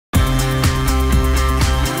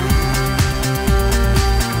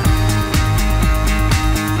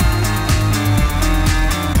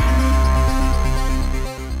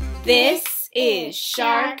is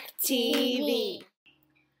Shark TV.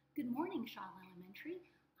 Good morning, Shaw Elementary.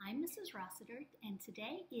 I'm Mrs. Rossiter, and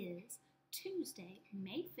today is Tuesday,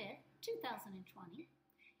 May 5th, 2020,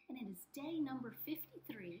 and it is day number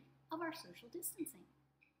 53 of our social distancing.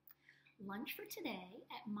 Lunch for today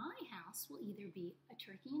at my house will either be a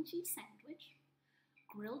turkey and cheese sandwich,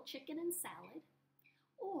 grilled chicken and salad,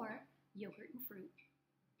 or yogurt and fruit.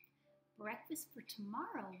 Breakfast for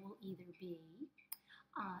tomorrow will either be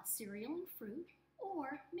cereal and fruit,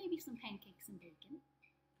 or maybe some pancakes and bacon.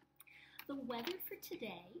 The weather for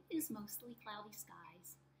today is mostly cloudy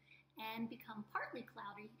skies and become partly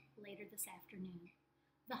cloudy later this afternoon.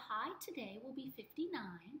 The high today will be 59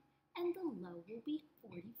 and the low will be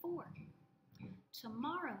 44.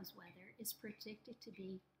 Tomorrow's weather is predicted to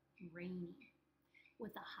be rainy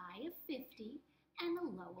with a high of 50 and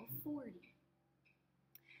a low of 40.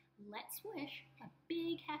 Let's wish a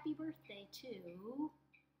big happy birthday to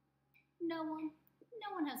no one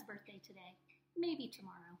has a birthday today. Maybe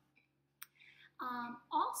tomorrow.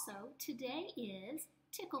 Also, today is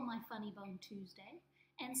Tickle My Funny Bone Tuesday,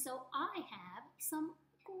 and so I have some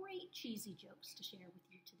great cheesy jokes to share with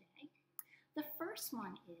you today. The first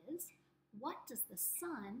one is, what does the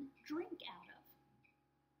sun drink out of?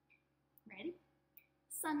 Ready?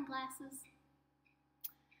 Sunglasses.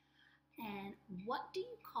 And what do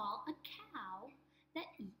you call a cow that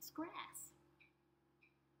eats grass?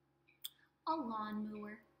 A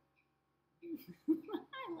lawnmower.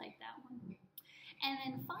 I like that one. And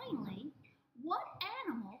then finally, what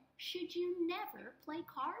animal should you never play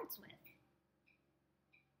cards with?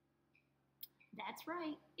 That's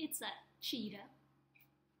right, it's a cheetah.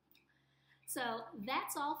 So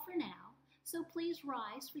that's all for now. So please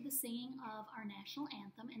rise for the singing of our national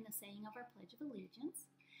anthem and the saying of our Pledge of Allegiance.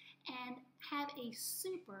 And have a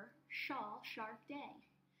super shark day.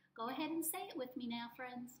 Go ahead and say it with me now,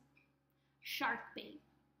 friends. Shark bait.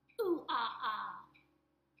 Ooh, ah, ah.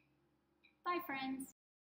 Bye, friends.